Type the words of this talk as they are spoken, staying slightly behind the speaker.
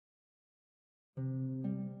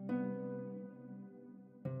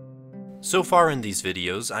So far in these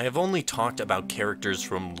videos, I have only talked about characters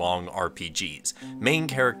from long RPGs, main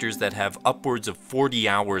characters that have upwards of 40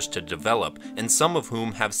 hours to develop, and some of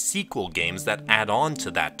whom have sequel games that add on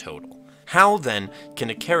to that total. How then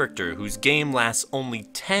can a character whose game lasts only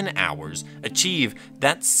 10 hours achieve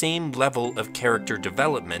that same level of character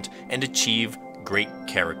development and achieve great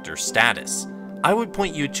character status? I would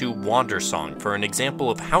point you to Wandersong for an example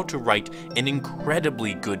of how to write an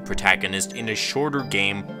incredibly good protagonist in a shorter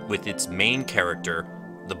game with its main character,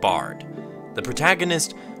 the Bard. The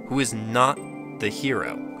protagonist who is not the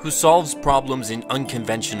hero, who solves problems in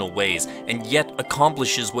unconventional ways and yet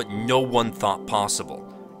accomplishes what no one thought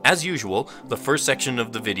possible. As usual, the first section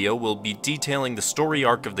of the video will be detailing the story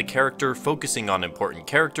arc of the character, focusing on important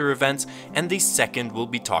character events, and the second will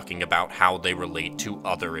be talking about how they relate to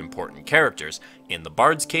other important characters. In the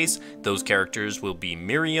Bard's case, those characters will be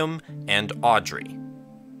Miriam and Audrey.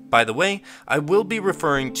 By the way, I will be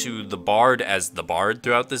referring to the Bard as the Bard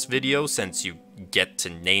throughout this video since you get to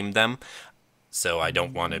name them, so I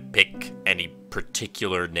don't want to pick any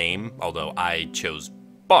particular name, although I chose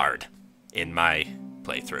Bard in my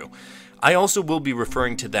playthrough. I also will be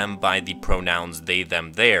referring to them by the pronouns they,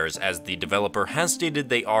 them, theirs, as the developer has stated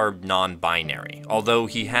they are non-binary, although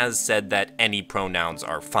he has said that any pronouns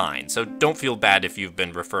are fine, so don't feel bad if you've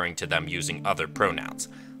been referring to them using other pronouns.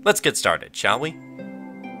 Let's get started, shall we?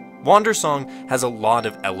 Wandersong has a lot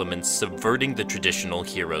of elements subverting the traditional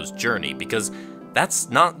hero's journey, because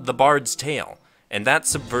that's not the Bard's tale, and that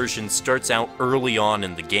subversion starts out early on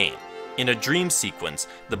in the game. In a dream sequence,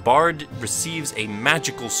 the Bard receives a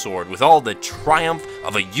magical sword with all the triumph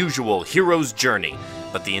of a usual hero's journey,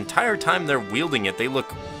 but the entire time they're wielding it, they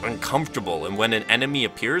look uncomfortable, and when an enemy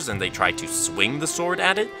appears and they try to swing the sword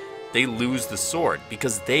at it, they lose the sword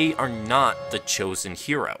because they are not the chosen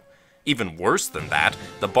hero. Even worse than that,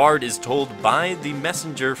 the Bard is told by the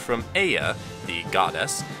messenger from Ea, the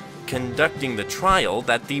goddess, conducting the trial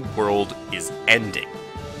that the world is ending.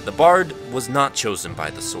 The Bard was not chosen by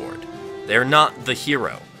the sword. They're not the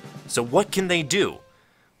hero. So what can they do?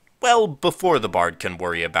 Well, before the Bard can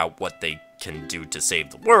worry about what they can do to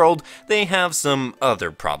save the world, they have some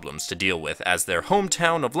other problems to deal with, as their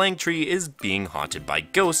hometown of Langtree is being haunted by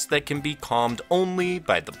ghosts that can be calmed only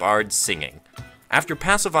by the Bard singing. After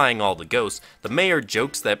pacifying all the ghosts, the mayor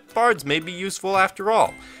jokes that bards may be useful after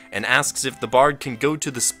all, and asks if the Bard can go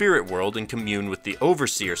to the spirit world and commune with the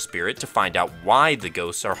overseer spirit to find out why the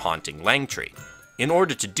ghosts are haunting Langtree. In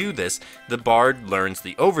order to do this, the Bard learns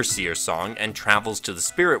the Overseer song and travels to the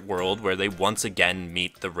spirit world where they once again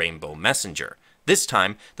meet the Rainbow Messenger. This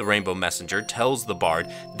time, the Rainbow Messenger tells the Bard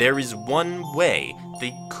there is one way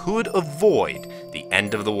they could avoid the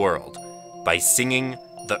end of the world, by singing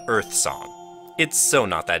the Earth Song. It's so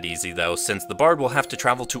not that easy though, since the Bard will have to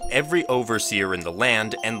travel to every Overseer in the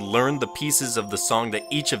land and learn the pieces of the song that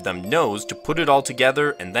each of them knows to put it all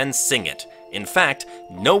together and then sing it. In fact,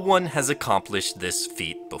 no one has accomplished this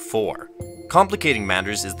feat before. Complicating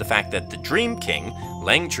matters is the fact that the Dream King,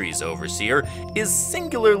 Langtree's Overseer, is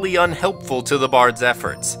singularly unhelpful to the Bard's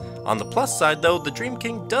efforts. On the plus side though, the Dream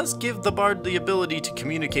King does give the Bard the ability to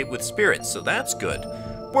communicate with spirits, so that's good.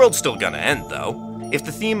 World's still gonna end though. If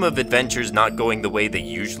the theme of adventures not going the way they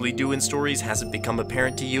usually do in stories hasn't become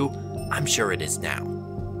apparent to you, I'm sure it is now.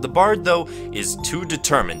 The Bard though is too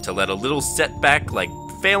determined to let a little setback like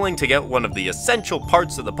failing to get one of the essential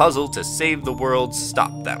parts of the puzzle to save the world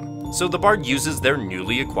stop them. So the Bard uses their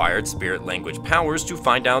newly acquired spirit language powers to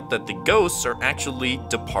find out that the ghosts are actually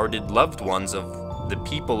departed loved ones of the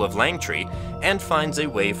people of Langtree, and finds a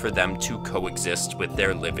way for them to coexist with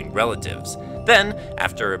their living relatives. Then,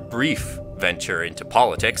 after a brief venture into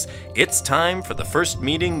politics, it's time for the first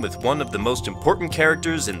meeting with one of the most important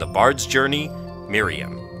characters in the Bard's journey,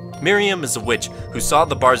 Miriam. Miriam is a witch who saw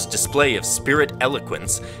the Bard's display of spirit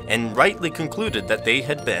eloquence and rightly concluded that they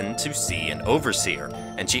had been to see an Overseer,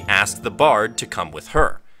 and she asked the Bard to come with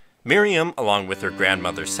her. Miriam, along with her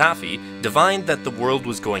grandmother Safi, divined that the world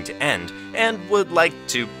was going to end and would like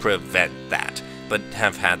to prevent that, but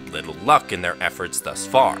have had little luck in their efforts thus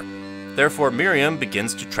far. Therefore, Miriam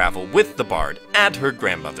begins to travel with the Bard at her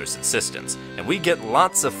grandmother's insistence, and we get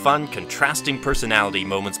lots of fun contrasting personality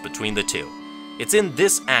moments between the two. It's in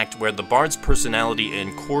this act where the Bard's personality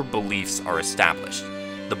and core beliefs are established.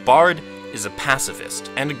 The Bard is a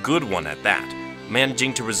pacifist, and a good one at that,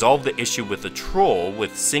 managing to resolve the issue with a troll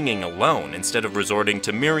with singing alone instead of resorting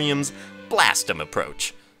to Miriam's blast 'em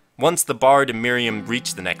approach. Once the Bard and Miriam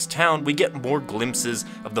reach the next town, we get more glimpses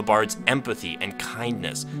of the Bard's empathy and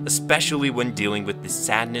kindness, especially when dealing with the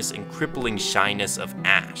sadness and crippling shyness of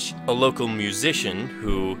Ash, a local musician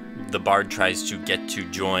who the Bard tries to get to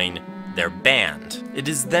join their band. It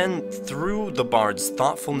is then through the bard's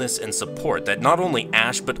thoughtfulness and support that not only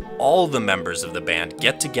Ash but all the members of the band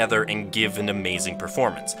get together and give an amazing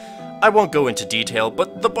performance. I won't go into detail,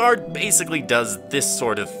 but the bard basically does this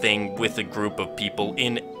sort of thing with a group of people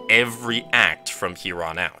in every act from here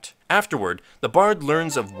on out. Afterward, the bard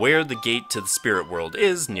learns of where the gate to the spirit world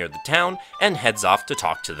is near the town and heads off to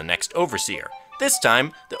talk to the next overseer. This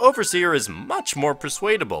time, the overseer is much more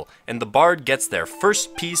persuadable, and the bard gets their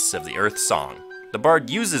first piece of the Earth Song. The bard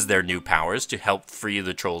uses their new powers to help free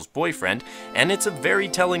the troll's boyfriend, and it's a very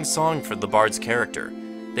telling song for the bard's character.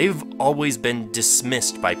 They've always been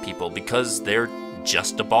dismissed by people because they're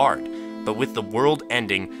just a bard, but with the world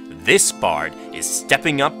ending, this bard is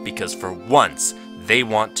stepping up because for once, they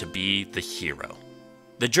want to be the hero.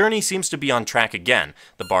 The journey seems to be on track again.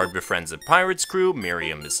 The bard befriends a pirate's crew,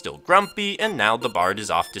 Miriam is still grumpy, and now the bard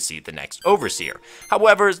is off to see the next overseer.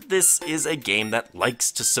 However, this is a game that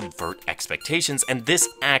likes to subvert expectations, and this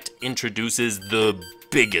act introduces the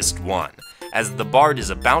biggest one. As the bard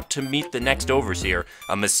is about to meet the next overseer,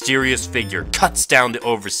 a mysterious figure cuts down the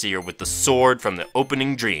overseer with the sword from the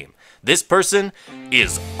opening dream. This person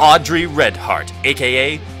is Audrey Redheart,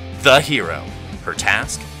 aka the hero. Her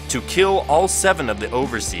task? To kill all 7 of the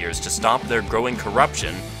overseers to stop their growing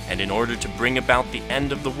corruption, and in order to bring about the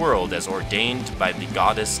end of the world as ordained by the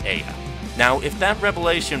goddess Ea. Now, if that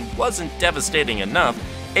revelation wasn't devastating enough,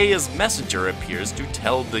 Ea's messenger appears to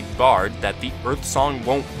tell the bard that the Earth Song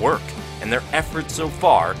won't work, and their efforts so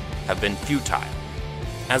far have been futile.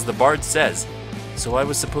 As the bard says, so I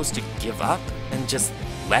was supposed to give up and just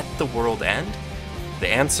let the world end? The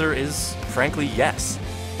answer is, frankly, yes.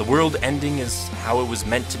 The world ending is how it was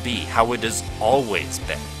meant to be, how it has always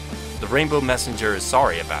been. The Rainbow Messenger is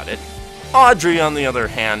sorry about it. Audrey, on the other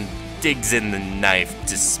hand, digs in the knife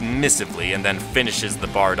dismissively and then finishes the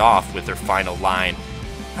bard off with her final line,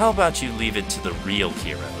 "How about you leave it to the real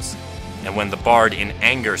heroes?" And when the bard in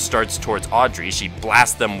anger starts towards Audrey, she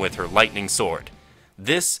blasts them with her lightning sword.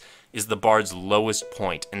 This is the bard's lowest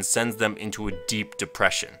point and sends them into a deep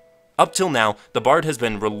depression. Up till now, the bard has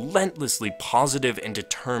been relentlessly positive and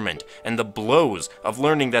determined, and the blows of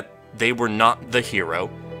learning that they were not the hero,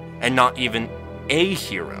 and not even a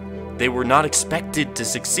hero. They were not expected to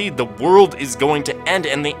succeed. The world is going to end,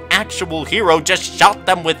 and the actual hero just shot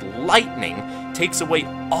them with lightning, takes away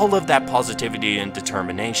all of that positivity and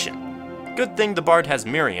determination. Good thing the bard has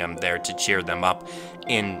Miriam there to cheer them up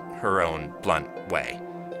in her own blunt way.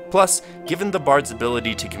 Plus, given the bard's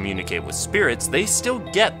ability to communicate with spirits, they still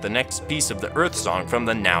get the next piece of the Earth Song from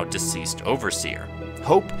the now deceased overseer.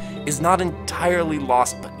 Hope is not entirely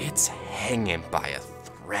lost, but it's hanging by a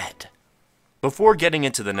thread. Before getting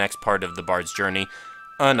into the next part of the bard's journey,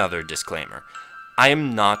 another disclaimer. I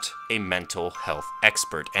am not a mental health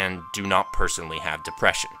expert and do not personally have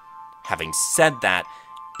depression. Having said that,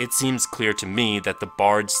 it seems clear to me that the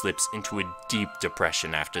bard slips into a deep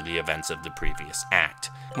depression after the events of the previous act.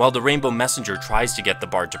 While the Rainbow Messenger tries to get the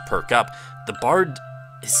bard to perk up, the bard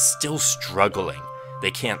is still struggling. They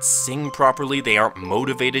can't sing properly, they aren't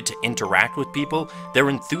motivated to interact with people, their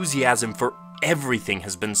enthusiasm for everything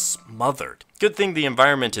has been smothered. Good thing the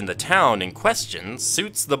environment in the town in question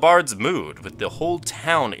suits the bard's mood, with the whole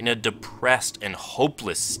town in a depressed and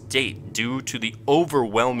hopeless state due to the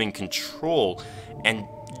overwhelming control and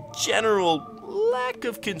general lack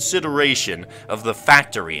of consideration of the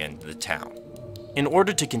factory in the town. In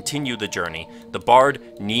order to continue the journey, the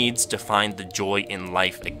bard needs to find the joy in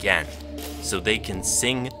life again, so they can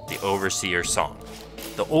sing the Overseer song.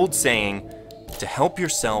 The old saying, "To help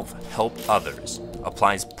yourself, help others,"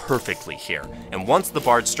 applies perfectly here, and once the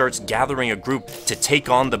bard starts gathering a group to take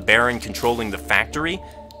on the Baron controlling the factory,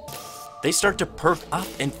 they start to perk up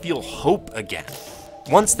and feel hope again.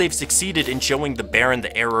 Once they've succeeded in showing the Baron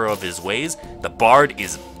the error of his ways, the bard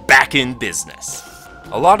is back in business.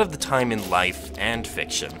 A lot of the time in life and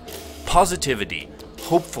fiction, positivity,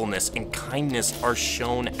 hopefulness, and kindness are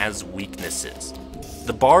shown as weaknesses.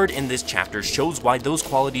 The bard in this chapter shows why those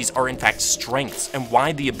qualities are in fact strengths, and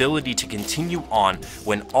why the ability to continue on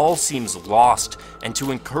when all seems lost and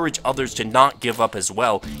to encourage others to not give up as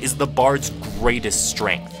well is the bard's greatest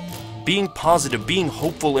strength. Being positive, being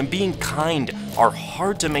hopeful, and being kind are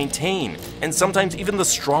hard to maintain, and sometimes even the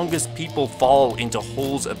strongest people fall into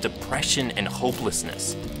holes of depression and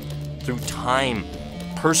hopelessness. Through time,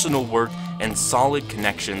 personal work, and solid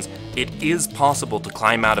connections, it is possible to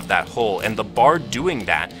climb out of that hole, and the bard doing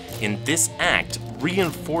that in this act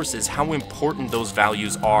reinforces how important those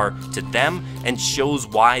values are to them and shows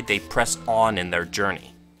why they press on in their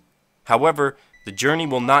journey. However, The journey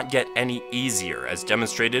will not get any easier, as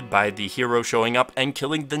demonstrated by the hero showing up and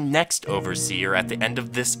killing the next overseer at the end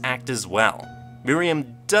of this act as well.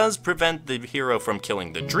 Miriam does prevent the hero from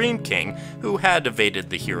killing the Dream King, who had evaded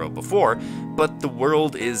the hero before, but the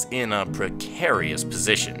world is in a precarious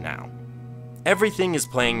position now. Everything is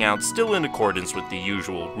playing out still in accordance with the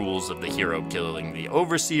usual rules of the hero killing the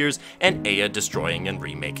overseers and Aya destroying and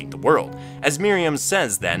remaking the world. As Miriam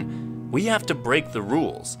says then, we have to break the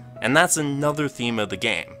rules, and that's another theme of the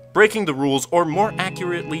game. Breaking the rules, or more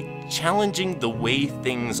accurately, challenging the way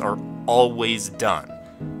things are always done.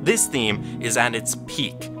 This theme is at its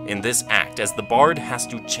peak in this act, as the bard has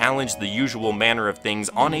to challenge the usual manner of things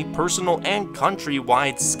on a personal and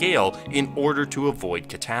countrywide scale in order to avoid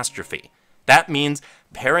catastrophe. That means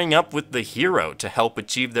pairing up with the hero to help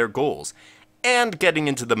achieve their goals, and getting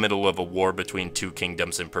into the middle of a war between two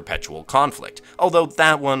kingdoms in perpetual conflict, although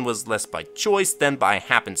that one was less by choice than by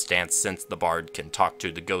happenstance, since the bard can talk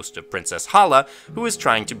to the ghost of Princess Hala, who is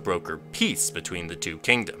trying to broker peace between the two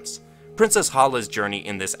kingdoms. Princess Hala's journey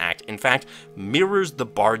in this act, in fact, mirrors the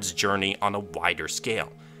bard's journey on a wider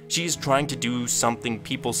scale. She is trying to do something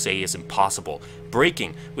people say is impossible,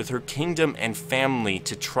 breaking with her kingdom and family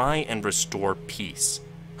to try and restore peace.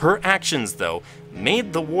 Her actions, though,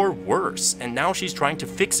 made the war worse, and now she's trying to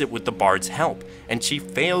fix it with the bard's help, and she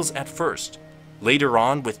fails at first. Later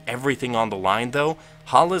on, with everything on the line though,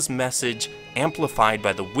 Hala's message, amplified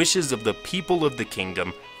by the wishes of the people of the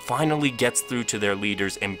kingdom, finally gets through to their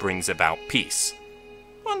leaders and brings about peace.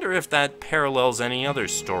 Wonder if that parallels any other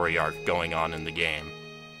story arc going on in the game.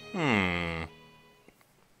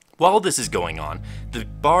 While this is going on, the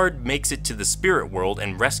bard makes it to the spirit world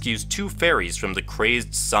and rescues two fairies from the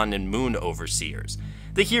crazed sun and moon overseers.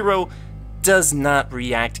 The hero does not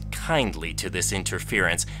react kindly to this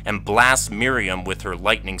interference and blasts Miriam with her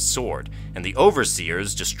lightning sword, and the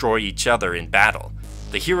overseers destroy each other in battle.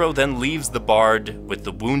 The hero then leaves the bard with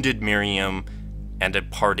the wounded Miriam and a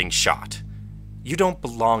parting shot. You don't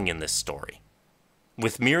belong in this story.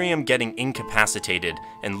 With Miriam getting incapacitated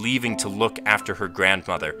and leaving to look after her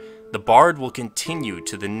grandmother, the bard will continue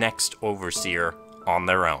to the next overseer on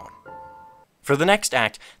their own. For the next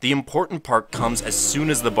act, the important part comes as soon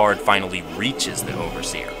as the bard finally reaches the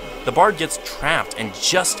overseer. The bard gets trapped, and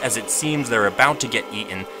just as it seems they're about to get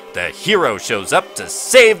eaten, the hero shows up to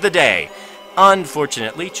save the day.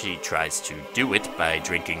 Unfortunately, she tries to do it by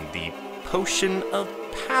drinking the potion of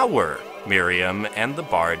power Miriam and the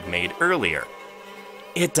bard made earlier.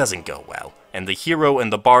 It doesn't go well, and the hero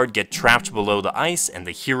and the bard get trapped below the ice, and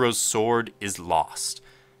the hero's sword is lost.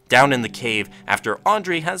 Down in the cave, after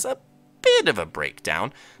Audrey has a bit of a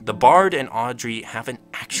breakdown, the bard and Audrey have an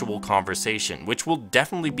actual conversation, which will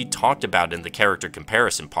definitely be talked about in the character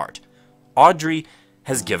comparison part. Audrey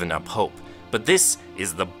has given up hope, but this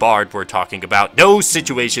is the bard we're talking about. No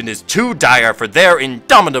situation is too dire for their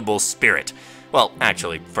indomitable spirit. Well,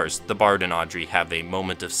 actually, first, the bard and Audrey have a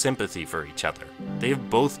moment of sympathy for each other. They have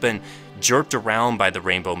both been jerked around by the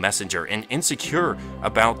Rainbow Messenger and insecure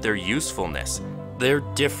about their usefulness. Their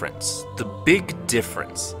difference, the big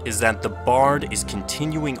difference, is that the bard is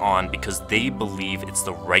continuing on because they believe it's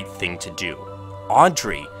the right thing to do.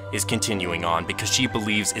 Audrey is continuing on because she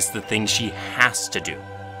believes it's the thing she has to do.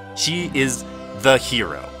 She is the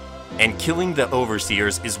hero, and killing the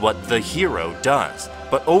overseers is what the hero does.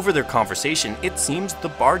 But over their conversation, it seems the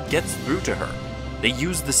bard gets through to her. They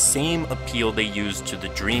use the same appeal they used to the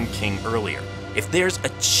Dream King earlier. If there's a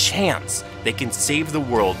chance they can save the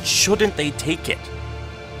world, shouldn't they take it?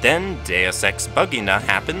 Then Deus Ex Bugina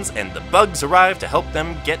happens, and the bugs arrive to help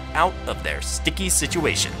them get out of their sticky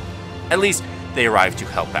situation. At least, they arrive to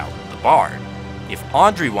help out the bard. If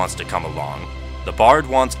Audrey wants to come along, the bard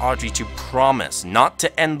wants Audrey to promise not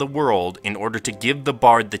to end the world in order to give the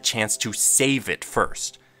bard the chance to save it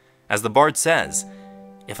first. As the bard says,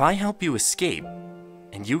 if I help you escape,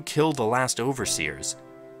 and you kill the last overseers,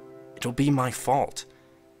 it'll be my fault.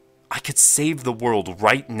 I could save the world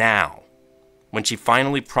right now. When she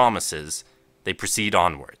finally promises, they proceed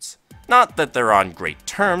onwards. Not that they're on great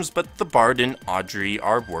terms, but the bard and Audrey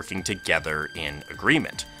are working together in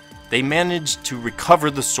agreement. They manage to recover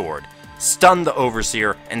the sword, stun the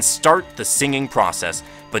overseer, and start the singing process,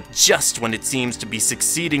 but just when it seems to be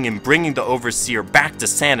succeeding in bringing the overseer back to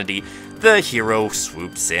sanity, the hero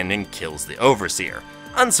swoops in and kills the overseer.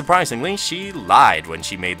 Unsurprisingly, she lied when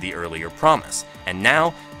she made the earlier promise, and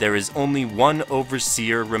now there is only one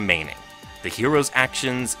overseer remaining. The hero's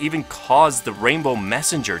actions even cause the Rainbow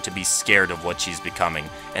Messenger to be scared of what she's becoming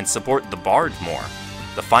and support the bard more.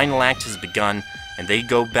 The final act has begun, and they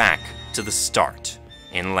go back to the start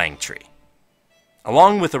in Langtree.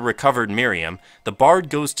 Along with a recovered Miriam, the bard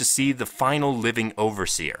goes to see the final living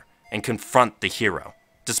overseer and confront the hero.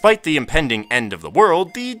 Despite the impending end of the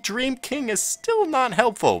world, the Dream King is still not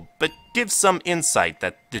helpful, but gives some insight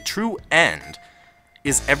that the true end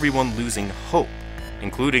is everyone losing hope,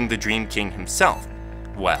 including the Dream King himself.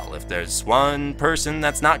 Well, if there's one person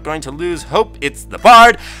that's not going to lose hope, it's the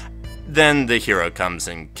bard. Then the hero comes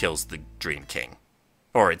and kills the Dream King.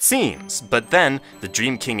 Or it seems, but then the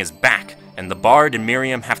Dream King is back, and the bard and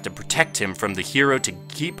Miriam have to protect him from the hero to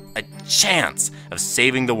keep a chance of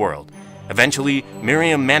saving the world. Eventually,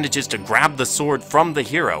 Miriam manages to grab the sword from the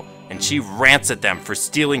hero, and she rants at them for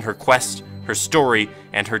stealing her quest, her story,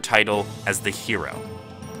 and her title as the hero.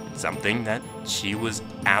 Something that she was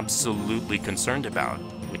absolutely concerned about,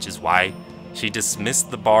 which is why she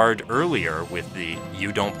dismissed the bard earlier with the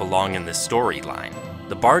 "you don't belong in this story" line.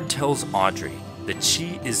 The bard tells Audrey that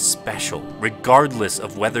she is special, regardless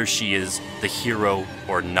of whether she is the hero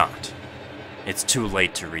or not. It's too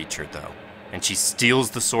late to reach her, though, and she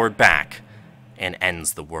steals the sword back and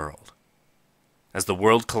ends the world. As the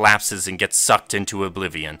world collapses and gets sucked into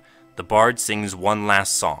oblivion, the bard sings one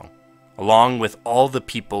last song, along with all the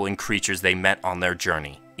people and creatures they met on their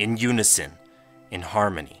journey, in unison, in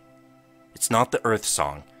harmony. It's not the Earth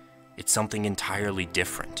song, it's something entirely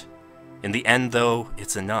different. In the end, though,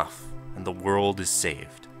 it's enough, and the world is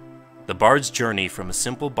saved. The bard's journey from a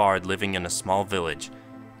simple bard living in a small village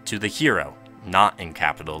to the hero, not in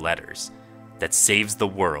capital letters, that saves the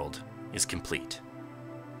world is complete.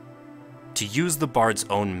 To use the bard's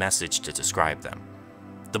own message to describe them,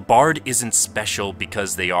 the bard isn't special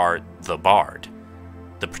because they are the bard,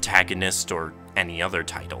 the protagonist, or any other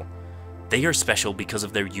title. They are special because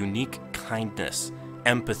of their unique kindness,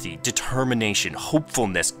 empathy, determination,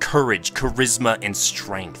 hopefulness, courage, charisma, and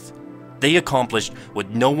strength. They accomplished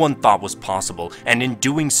what no one thought was possible, and in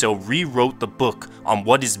doing so rewrote the book on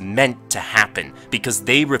what is meant to happen because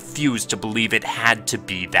they refused to believe it had to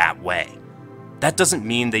be that way. That doesn't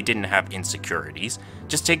mean they didn't have insecurities.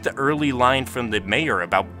 Just take the early line from the mayor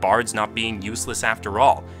about bards not being useless after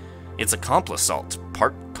all. It's a complisalt,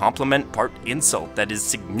 part compliment, part insult, that is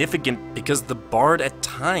significant because the bard at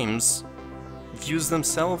times views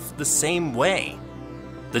themselves the same way.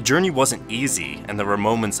 The journey wasn't easy, and there were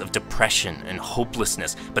moments of depression and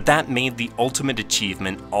hopelessness, but that made the ultimate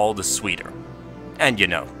achievement all the sweeter. And you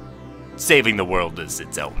know, saving the world is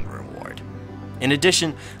its own reward. In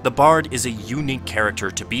addition, the bard is a unique character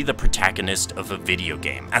to be the protagonist of a video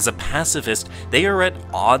game. As a pacifist, they are at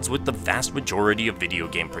odds with the vast majority of video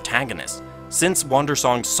game protagonists. Since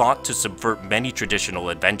Wandersong sought to subvert many traditional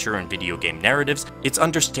adventure and video game narratives, it's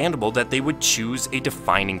understandable that they would choose a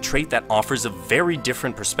defining trait that offers a very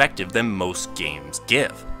different perspective than most games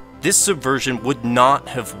give. This subversion would not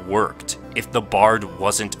have worked if the bard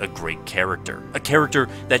wasn't a great character. A character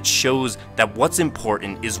that shows that what's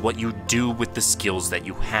important is what you do with the skills that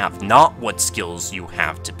you have, not what skills you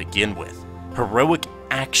have to begin with. Heroic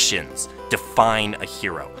actions define a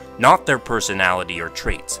hero, not their personality or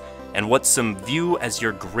traits. And what some view as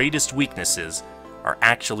your greatest weaknesses are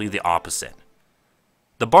actually the opposite.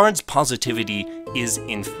 The bard's positivity is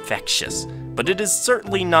infectious, but it is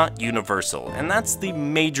certainly not universal, and that's the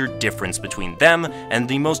major difference between them and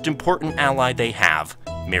the most important ally they have,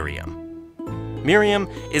 Miriam. Miriam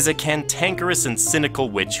is a cantankerous and cynical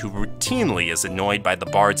witch who routinely is annoyed by the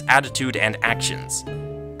bard's attitude and actions.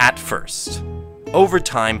 At first. Over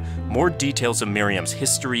time, more details of Miriam's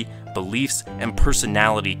history, beliefs, and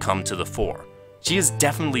personality come to the fore. She is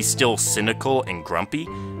definitely still cynical and grumpy,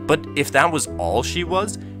 but if that was all she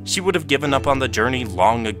was, she would have given up on the journey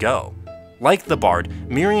long ago. Like the bard,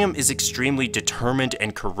 Miriam is extremely determined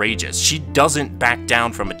and courageous. She doesn't back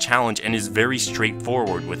down from a challenge and is very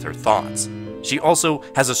straightforward with her thoughts. She also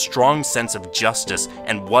has a strong sense of justice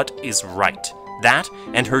and what is right. That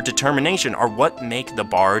and her determination are what make the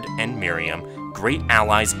bard and Miriam great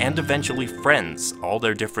allies and eventually friends, all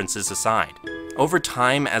their differences aside. Over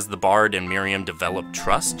time, as the bard and Miriam develop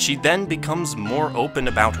trust, she then becomes more open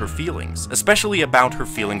about her feelings, especially about her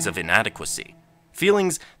feelings of inadequacy.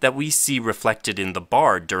 Feelings that we see reflected in the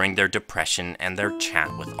bard during their depression and their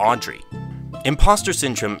chat with Audrey. Imposter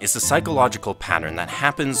syndrome is a psychological pattern that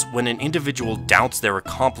happens when an individual doubts their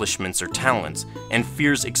accomplishments or talents and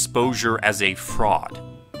fears exposure as a fraud.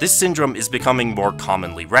 This syndrome is becoming more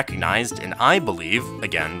commonly recognized, and I believe,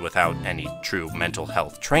 again without any true mental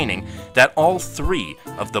health training, that all three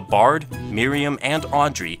of the bard, Miriam, and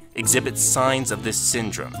Audrey exhibit signs of this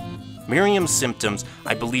syndrome. Miriam's symptoms,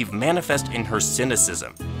 I believe, manifest in her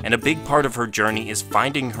cynicism, and a big part of her journey is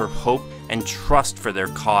finding her hope and trust for their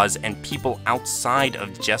cause and people outside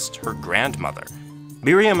of just her grandmother.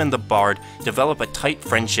 Miriam and the Bard develop a tight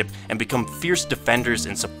friendship and become fierce defenders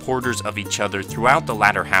and supporters of each other throughout the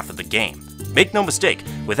latter half of the game. Make no mistake,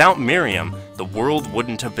 without Miriam, the world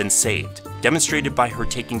wouldn't have been saved, demonstrated by her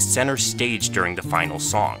taking center stage during the final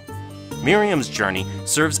song. Miriam's journey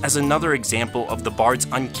serves as another example of the Bard's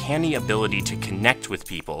uncanny ability to connect with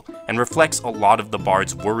people, and reflects a lot of the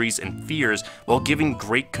Bard's worries and fears while giving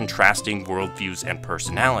great contrasting worldviews and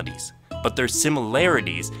personalities. But their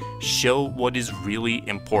similarities show what is really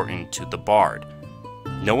important to the Bard: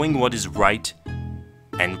 knowing what is right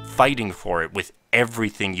and fighting for it with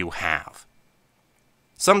everything you have.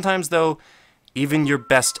 Sometimes, though, even your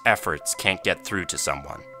best efforts can't get through to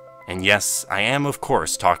someone. And yes, I am of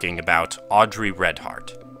course talking about Audrey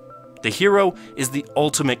Redheart. The hero is the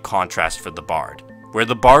ultimate contrast for the Bard. Where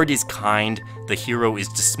the Bard is kind, the hero is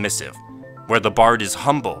dismissive. Where the Bard is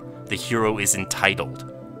humble, the hero is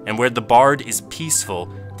entitled. And where the Bard is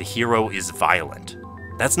peaceful, the hero is violent.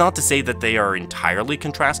 That's not to say that they are entirely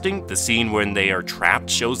contrasting. The scene when they are trapped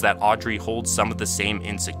shows that Audrey holds some of the same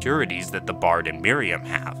insecurities that the Bard and Miriam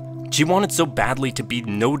have. She wanted so badly to be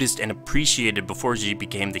noticed and appreciated before she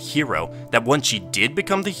became the hero, that once she did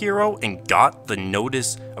become the hero and got the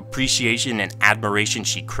notice, appreciation, and admiration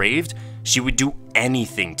she craved, she would do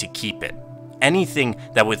anything to keep it. Anything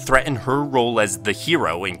that would threaten her role as the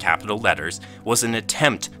hero, in capital letters, was an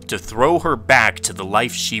attempt to throw her back to the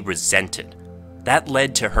life she resented. That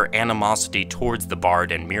led to her animosity towards the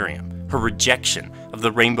Bard and Miriam, her rejection of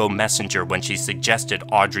the Rainbow Messenger when she suggested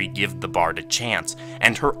Audrey give the Bard a chance,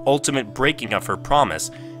 and her ultimate breaking of her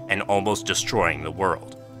promise and almost destroying the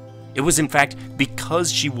world. It was in fact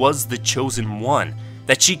because she was the chosen one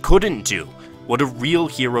that she couldn't do what a real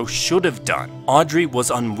hero should have done. Audrey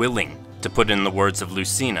was unwilling, to put in the words of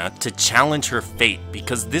Lucina, to challenge her fate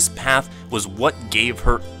because this path was what gave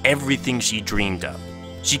her everything she dreamed of.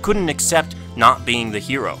 She couldn't accept not being the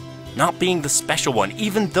hero, not being the special one,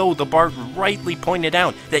 even though the Bard rightly pointed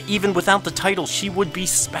out that even without the title she would be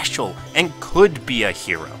special and could be a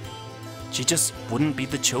hero. She just wouldn't be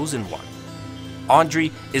the chosen one.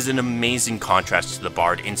 Audrey is an amazing contrast to the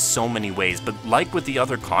Bard in so many ways, but like with the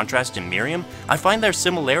other contrast in Miriam, I find their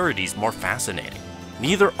similarities more fascinating.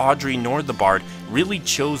 Neither Audrey nor the Bard really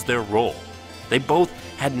chose their role. They both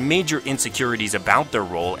had major insecurities about their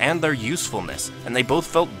role and their usefulness, and they both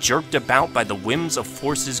felt jerked about by the whims of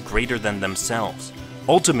forces greater than themselves.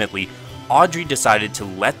 Ultimately, Audrey decided to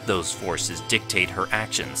let those forces dictate her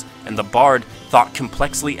actions, and the Bard thought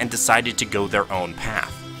complexly and decided to go their own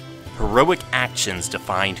path. Heroic actions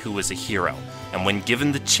defined who was a hero, and when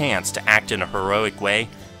given the chance to act in a heroic way,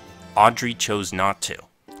 Audrey chose not to.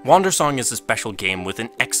 Wandersong is a special game with an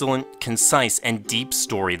excellent, concise, and deep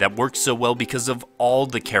story that works so well because of all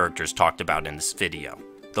the characters talked about in this video.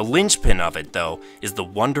 The linchpin of it, though, is the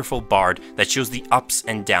wonderful Bard that shows the ups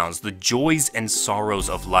and downs, the joys and sorrows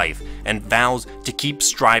of life, and vows to keep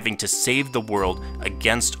striving to save the world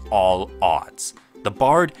against all odds. The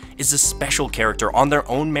Bard is a special character on their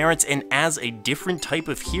own merits and as a different type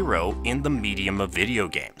of hero in the medium of video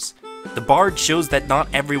games. The Bard shows that not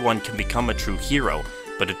everyone can become a true hero,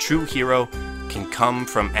 but a true hero can come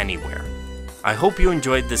from anywhere. I hope you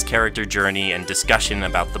enjoyed this character journey and discussion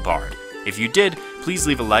about the Bard. If you did, please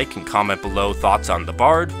leave a like and comment below thoughts on the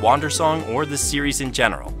Bard, Wandersong, or this series in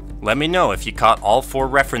general. Let me know if you caught all 4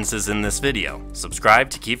 references in this video.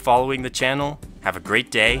 Subscribe to keep following the channel. Have a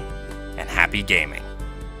great day, and happy gaming.